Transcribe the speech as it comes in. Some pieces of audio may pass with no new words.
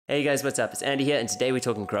Hey guys, what's up? It's Andy here, and today we're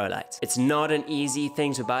talking grow lights. It's not an easy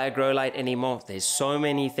thing to buy a grow light anymore. There's so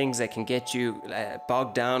many things that can get you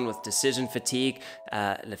bogged down with decision fatigue,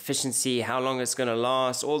 efficiency, how long it's going to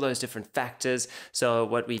last, all those different factors. So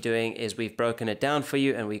what we're doing is we've broken it down for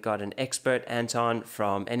you, and we got an expert, Anthon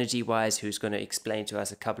from ENERGYWISE, who's going to explain to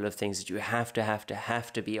us a couple of things that you have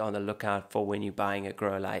to be on the lookout for when you're buying a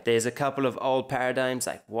grow light. There's a couple of old paradigms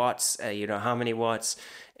like watts, how many watts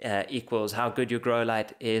equals how good your grow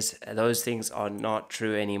light is. Those things are not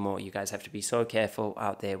true anymore. You guys have to be so careful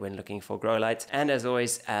out there when looking for grow lights. And as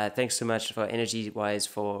always, thanks so much for ENERGYWISE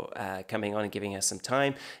for coming on and giving us some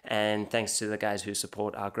time. And thanks to the guys who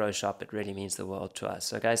support our grow shop. It really means the world to us.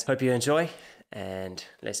 So guys, hope you enjoy, and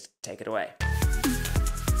let's take it away.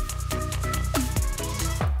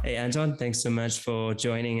 Hey Anthon, thanks so much for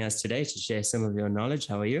joining us today to share some of your knowledge.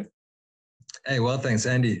 How are you? Hey, well, thanks,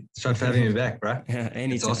 Andy. Thanks for having me back, bro.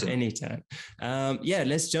 Anytime, awesome. Anytime.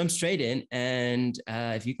 Let's jump straight in. And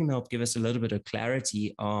if you can help give us a little bit of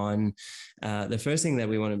clarity on the first thing that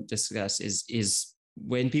we want to discuss is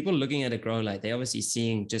when people are looking at a grow light, they're obviously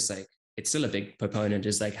seeing just like, it's still a big proponent,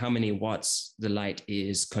 is like how many watts the light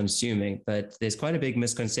is consuming. But there's quite a big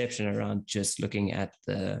misconception around just looking at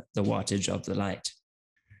the wattage of the light.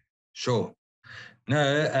 Sure.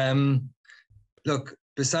 No, look,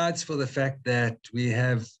 besides for the fact that we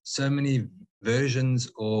have so many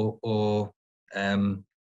versions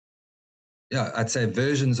I'd say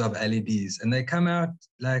versions of LEDs, and they come out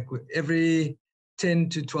like every 10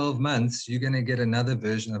 to 12 months, you're going to get another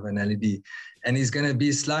version of an LED, and he's going to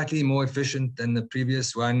be slightly more efficient than the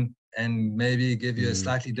previous one and maybe give you a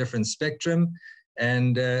slightly different spectrum.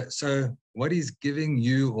 And so what he's giving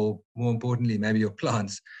you, or more importantly, maybe your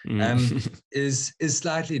plants, is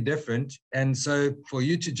slightly different. And so for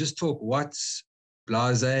you to just talk watts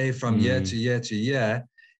blase from year to year to year,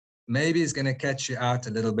 maybe it's going to catch you out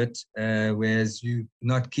a little bit, whereas you're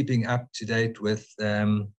not keeping up to date with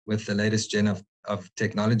the latest gen of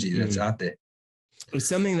technology that's out there. It's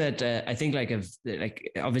something that I think like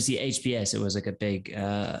obviously HPS, it was like a big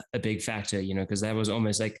factor, because that was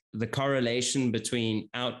almost like the correlation between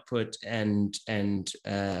output and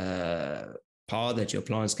power that your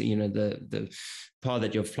plants can, the power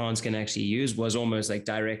that your plants can actually use was almost like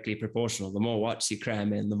directly proportional. The more watts you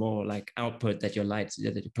cram in, the more like output that your plants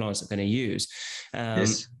are going to use.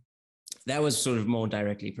 Yes. That was sort of more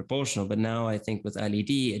directly proportional, but now I think with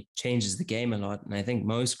LED, it changes the game a lot. And I think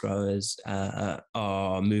most growers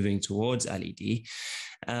are moving towards LED.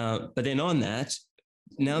 But then on that,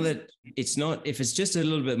 now that it's not, if it's just a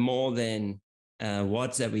little bit more than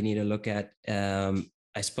watts that we need to look at,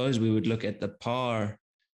 I suppose we would look at the power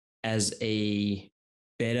as a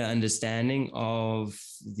better understanding of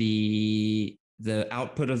the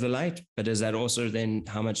output of the light. But is that also then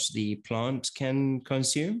how much the plant can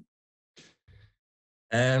consume?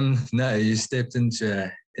 No, you stepped into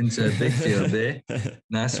a big field there.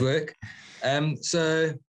 Nice work.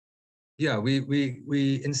 So yeah,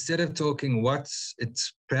 we instead of talking watts,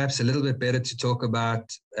 it's perhaps a little bit better to talk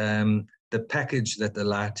about the package that the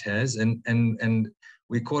light has, and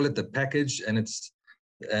we call it the package, and it's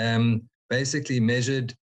basically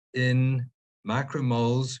measured in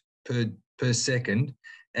micromoles per second,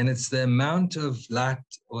 and it's the amount of light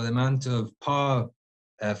or the amount of power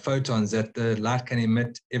photons that the light can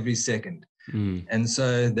emit every second. And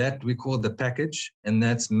so that we call the package, and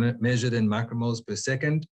that's measured in micromoles per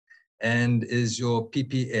second, and is your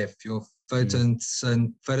PPF, your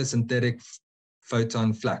photosynthetic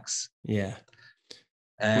photon flux. Yeah.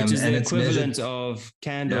 Which is the equivalent of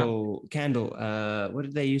candle. What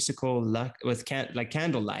did they used to call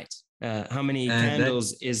candle light? How many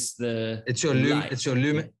candles is the? It's your light? It's your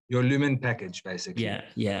lumen package, basically.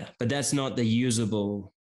 Yeah, but that's not the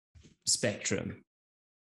usable spectrum.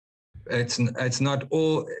 It's not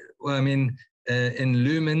all. Well, I mean, in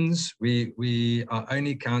lumens, we are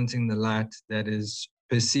only counting the light that is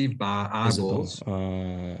perceived by our eyeballs,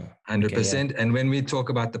 100%. Okay, yeah. And when we talk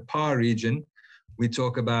about the power region, we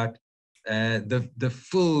talk about the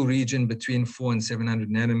full region between 400 and 700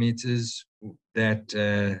 nanometers that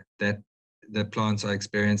the plants are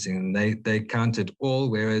experiencing, and they count it all,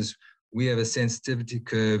 whereas we have a sensitivity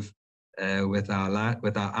curve with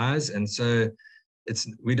our eyes, and so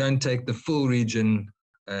we don't take the full region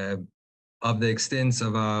of the extent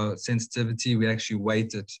of our sensitivity. We actually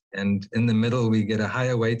weight it, and in the middle we get a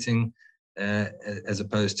higher weighting as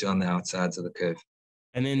opposed to on the outsides of the curve.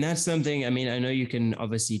 And then that's something, I mean, I know you can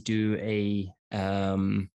obviously do a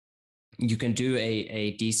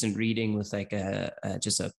decent reading with like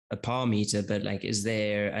just a power meter, but like,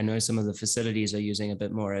 I know some of the facilities are using a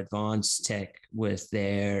bit more advanced tech with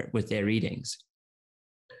their readings.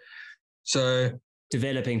 So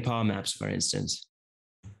developing power maps, for instance.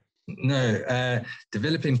 No,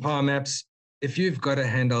 developing power maps. If you've got a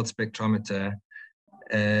handheld spectrometer,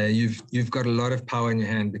 you've got a lot of power in your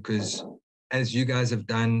hand, because as you guys have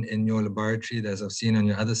done in your laboratory, as I've seen on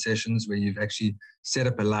your other sessions where you've actually set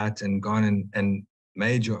up a light and gone and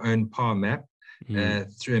made your own power map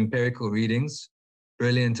through empirical readings.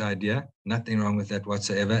 Brilliant idea. Nothing wrong with that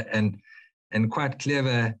whatsoever. And quite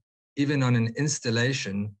clever, even on an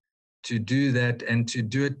installation, to do that and to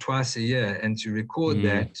do it twice a year and to record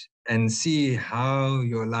that and see how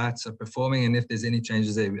your lights are performing and if there's any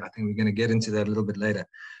changes there. I think we're going to get into that a little bit later.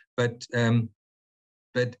 But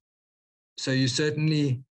so you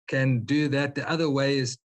certainly can do that. The other way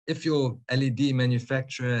is, if your LED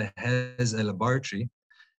manufacturer has a laboratory,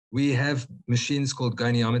 we have machines called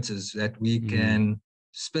goniometers that we can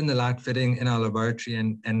spin the light fitting in our laboratory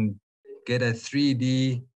and get a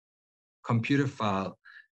 3D computer file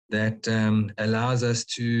that allows us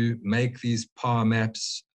to make these power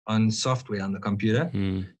maps on software on the computer.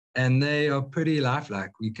 And they are pretty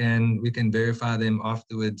lifelike. We can verify them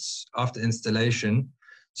afterwards, after installation.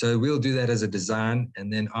 So we'll do that as a design,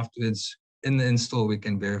 and then afterwards in the install we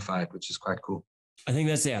can verify it, which is quite cool. I think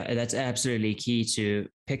that's absolutely key to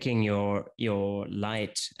picking your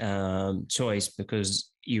light choice, because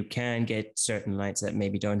you can get certain lights that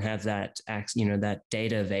maybe don't have that that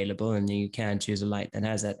data available, and you can choose a light that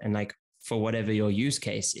has that. And like, for whatever your use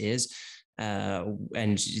case is,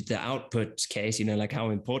 and the output case, like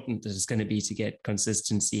how important this is going to be to get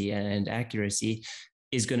consistency and accuracy,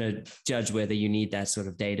 is going to judge whether you need that sort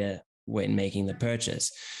of data when making the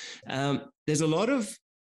purchase. There's a lot of,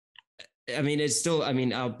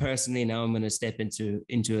 I'll personally, now I'm going to step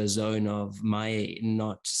into a zone of my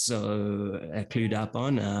not so clued up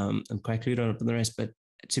on. I'm quite clued up on the rest, but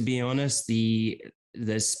to be honest, the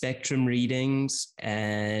spectrum readings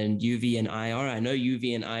and UV and IR, I know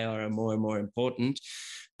UV and IR are more and more important,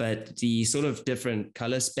 but the sort of different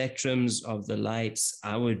color spectrums of the lights,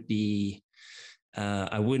 I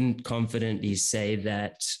wouldn't confidently say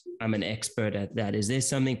that I'm an expert at that. Is there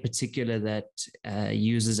something particular that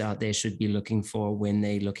users out there should be looking for when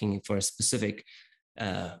they're looking for a specific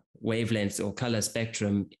wavelength or color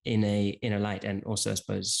spectrum in a light, and also I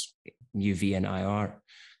suppose UV and IR?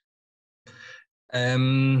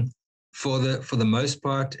 For the most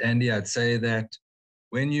part, Andy, I'd say that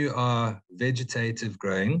when you are vegetative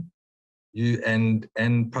growing, and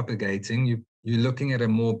propagating, you're looking at a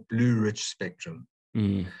more blue-rich spectrum.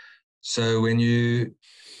 So when you're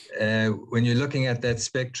looking at that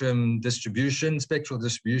spectral distribution,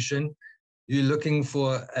 you're looking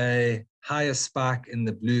for a higher spike in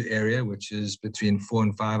the blue area, which is between 400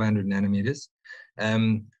 and 500 nanometers,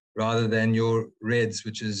 rather than your reds,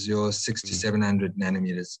 which is your 600 to 700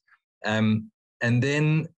 nanometers. And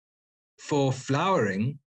then for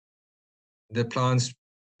flowering, the plants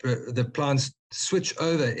switch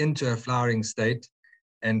over into a flowering state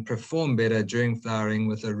and perform better during flowering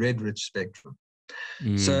with a red-rich spectrum.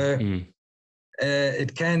 It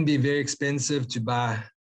can be very expensive to buy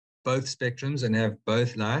both spectrums and have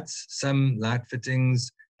both lights. Some light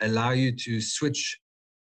fittings allow you to switch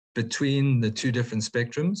between the two different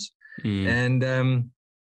spectrums.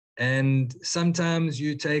 And sometimes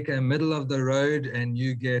you take a middle of the road and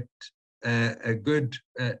you get a good,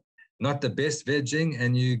 not the best vegging,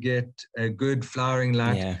 and you get a good flowering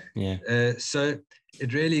light. So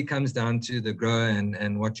it really comes down to the grower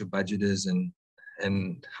and what your budget is and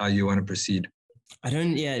how you want to proceed.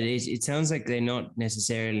 It sounds like they're not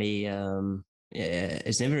necessarily,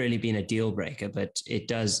 it's never really been a deal breaker, but it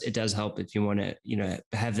does help if you want to,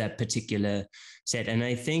 have that particular set. And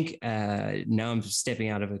I think now I'm stepping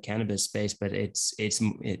out of a cannabis space, but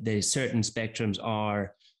there's certain spectrums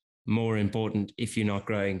are more important if you're not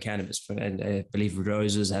growing cannabis. And I believe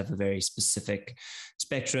roses have a very specific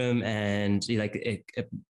spectrum and like a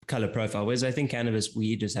color profile, whereas I think cannabis,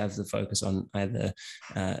 we just have the focus on either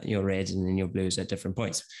your reds and then your blues at different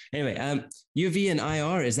points. Anyway, UV and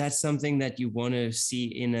IR, is that something that you want to see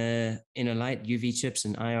in a light? UV chips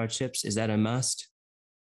and IR chips, is that a must?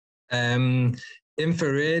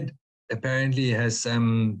 Infrared apparently has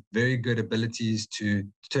some very good abilities to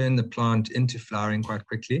turn the plant into flowering quite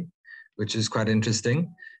quickly, which is quite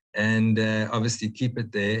interesting, and obviously keep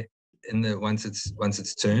it there once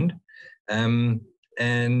it's turned.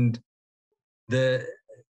 And the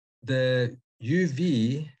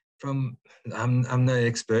UV, I'm no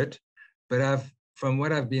expert, but from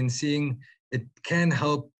what I've been seeing, it can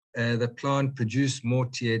help the plant produce more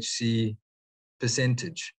THC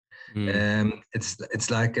percentage. It's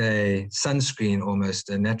like a sunscreen, almost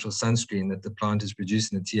a natural sunscreen that the plant is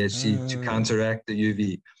producing the THC to counteract the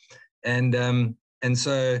UV. And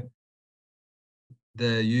so the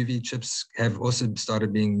UV chips have also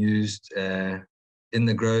started being used in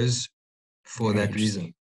the grows for that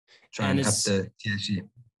reason. Try and up the THC.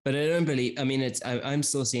 But I don't believe, I mean, I'm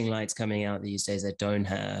still seeing lights coming out these days that don't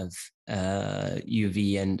have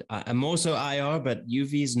UV, and I'm also IR, but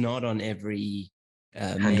UV is not on every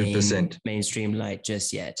 100% mainstream light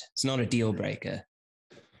just yet. It's not a deal breaker.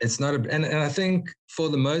 It's not and I think for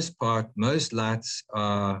the most part, most lights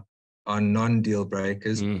are non-deal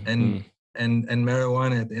breakers. And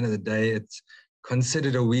marijuana, at the end of the day, it's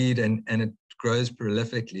considered a weed, and it grows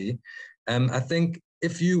prolifically. I think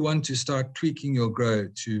if you want to start tweaking your grow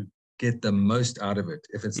to get the most out of it,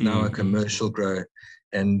 if it's now a commercial grow,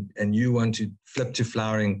 and you want to flip to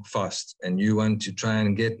flowering fast, and you want to try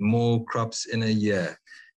and get more crops in a year,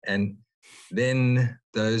 and then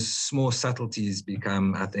those small subtleties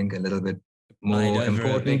become, I think, a little bit more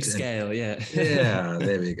important. A big scale, yeah. Yeah,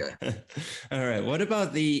 there we go. All right. What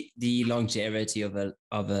about the longevity of a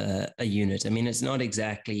unit? I mean, it's not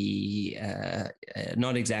exactly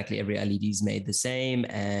every LED is made the same,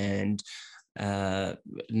 and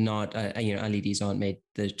not LEDs aren't made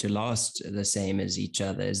to last the same as each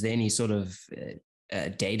other. Is there any sort of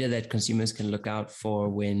data that consumers can look out for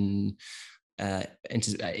when?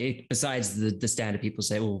 Besides the standard people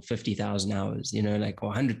say, well, 50,000 hours, like, or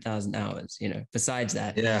 100,000 hours, besides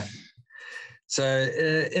that. Yeah. So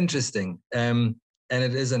interesting. And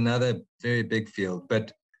it is another very big field,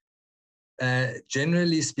 but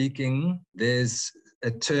generally speaking, there's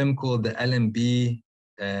a term called the LMB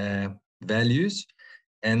values,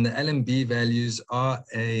 and the LMB values are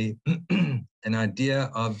an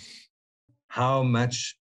idea of how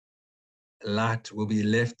much light will be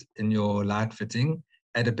left in your light fitting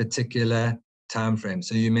at a particular time frame.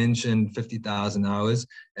 So you mentioned 50,000 hours,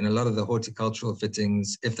 and a lot of the horticultural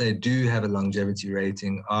fittings, if they do have a longevity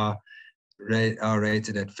rating, are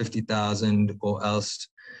rated at 50,000, or else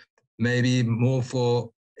maybe more for,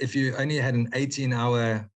 if you only had an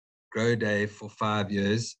 18-hour grow day for 5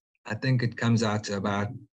 years, I think it comes out to about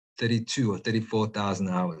 32 or 34,000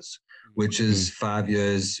 hours, which is 5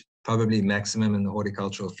 years, probably maximum in the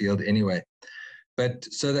horticultural field anyway. But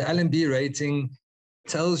so the LMB rating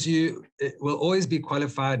tells you it will always be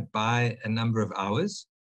qualified by a number of hours.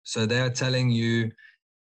 So they are telling you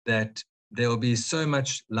that there will be so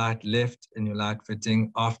much light left in your light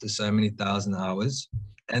fitting after so many thousand hours.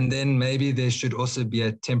 And then maybe there should also be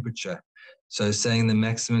a temperature. So saying the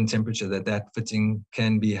maximum temperature that fitting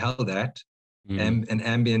can be held at, an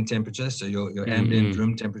ambient temperature, so your ambient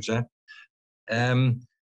room temperature.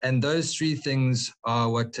 And those three things are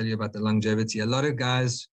what tell you about the longevity. A lot of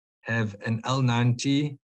guys have an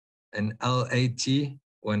L90, an L80,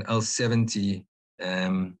 or an L70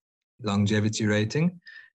 longevity rating.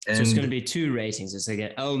 And so it's going to be two ratings. It's like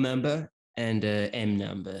an L number and a M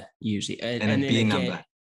number usually, and a B number.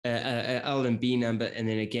 L and B number, and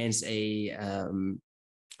then against a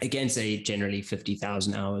generally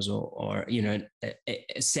 50,000 hours or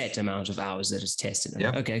a set amount of hours that is tested.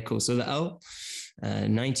 Yep. Okay, cool. So the L,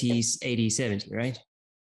 90s, 80s, 70, right?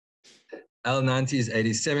 L90s,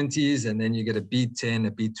 80s, 70s, and then you get a B10,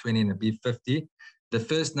 a B20, and a B50. The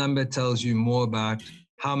first number tells you more about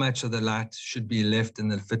how much of the light should be left in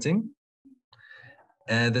the fitting.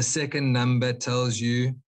 The second number tells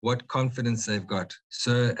you what confidence they've got.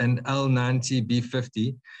 So an L90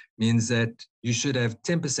 B50 means that you should have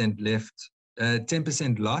 10% left,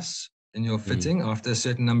 10% loss in your fitting after a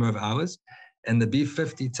certain number of hours. And the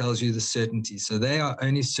B50 tells you the certainty. So they are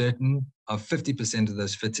only certain of 50% of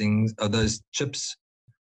those fittings, of those chips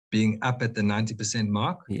being up at the 90%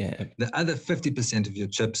 mark. Yeah. The other 50% of your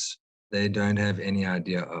chips, they don't have any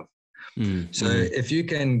idea of. So if you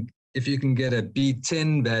can get a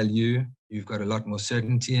B10 value, you've got a lot more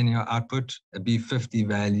certainty in your output. A B50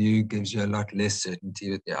 value gives you a lot less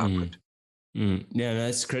certainty with your output. Yeah,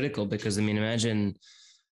 that's critical because, I mean, imagine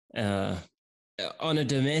on a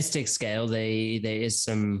domestic scale, there is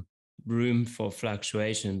some room for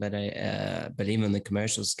fluctuation, but even on the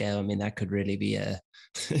commercial scale, I mean, that could really be a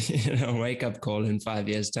wake-up call in 5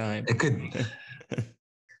 years' time. It could.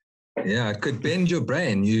 Yeah, it could bend your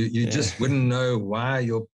brain. You just wouldn't know why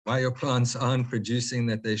your plants aren't producing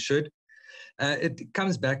that they should. It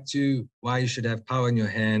comes back to why you should have power in your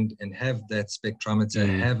hand and have that spectrometer,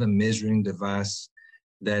 have a measuring device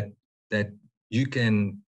that you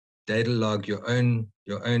can data log your own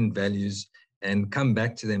values and come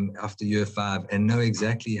back to them after year 5 and know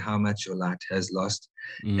exactly how much your light has lost,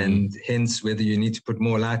 and hence whether you need to put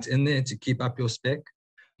more light in there to keep up your spec.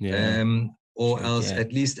 Or else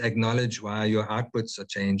at least acknowledge why your outputs are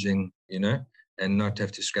changing, and not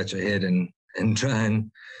have to scratch your head and try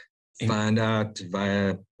and find out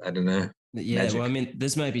via, I don't know. Yeah, magic. well, I mean,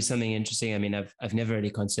 this might be something interesting. I mean, I've never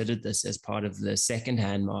really considered this as part of the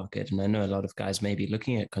secondhand market, and I know a lot of guys may be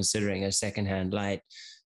looking at considering a secondhand light.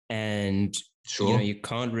 And Sure. you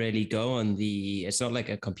can't really go on it's not like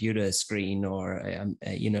a computer screen or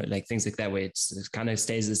like things like that where it kind of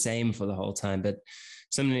stays the same for the whole time. But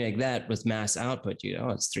something like that with mass output,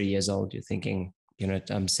 it's 3 years old. You're thinking,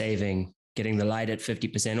 I'm saving, getting the light at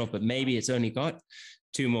 50% off, but maybe it's only got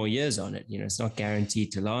 2 more years on it. It's not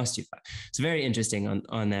guaranteed to last you. It's very interesting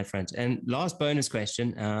on that front. And last bonus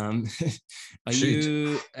question: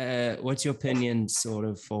 what's your opinion, sort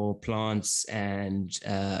of, for plants and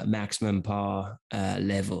maximum power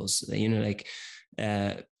levels?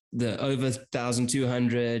 The over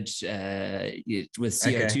 1,200 with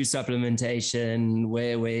CO2 supplementation.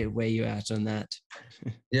 Where you at on that?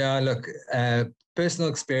 Yeah, look, personal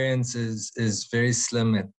experience is very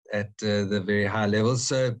slim at the very high levels.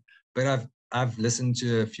 So, but I've listened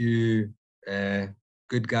to a few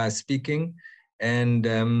good guys speaking, and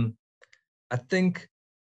I think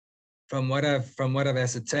from what I've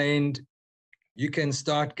ascertained, you can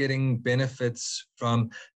start getting benefits from,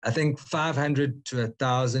 I think 500 to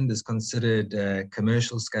 1,000 is considered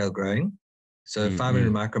commercial scale growing. So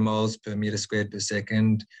 500 micromoles per meter squared per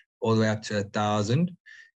second, all the way up to 1,000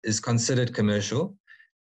 is considered commercial.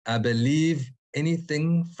 I believe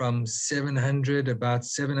anything from 700, about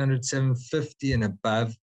 700, 750 and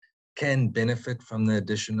above can benefit from the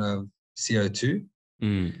addition of CO2.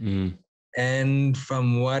 And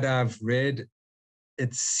from what I've read,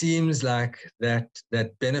 it seems like that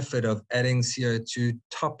benefit of adding CO2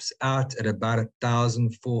 tops out at about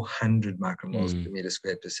 1,400 micromoles per meter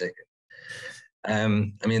squared per second.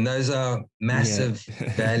 I mean, those are massive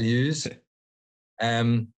values.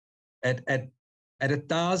 At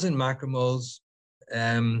 1,000 micromoles,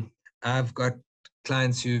 I've got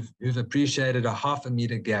clients who've appreciated a half a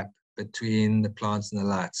meter gap between the plants and the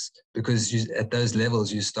lights, because at those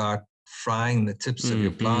levels you start frying the tips of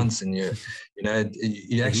your plants, and you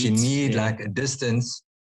actually need like a distance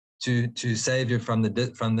to save you from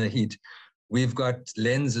the heat. We've got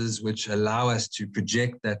lenses which allow us to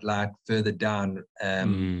project that light further down,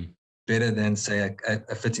 better than, say,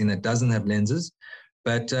 a fitting that doesn't have lenses.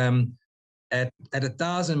 But at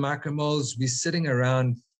 1,000 micromoles, we're sitting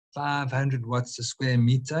around 500 watts a square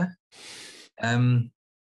meter.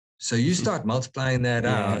 So you start multiplying that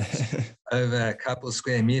out over a couple of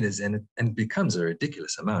square meters, and it becomes a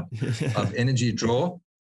ridiculous amount of energy draw,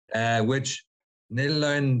 which, let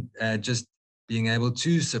alone just being able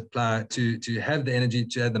to supply, to have the energy,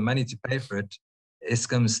 to have the money to pay for it,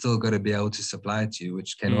 Eskom's still got to be able to supply it to you,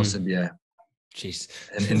 which can also be an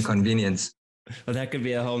inconvenience. Well, that could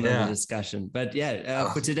be a whole nother discussion. But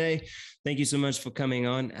for today, thank you so much for coming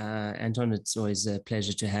on. Anthon, it's always a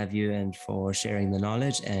pleasure to have you and for sharing the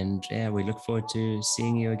knowledge. And we look forward to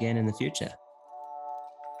seeing you again in the future.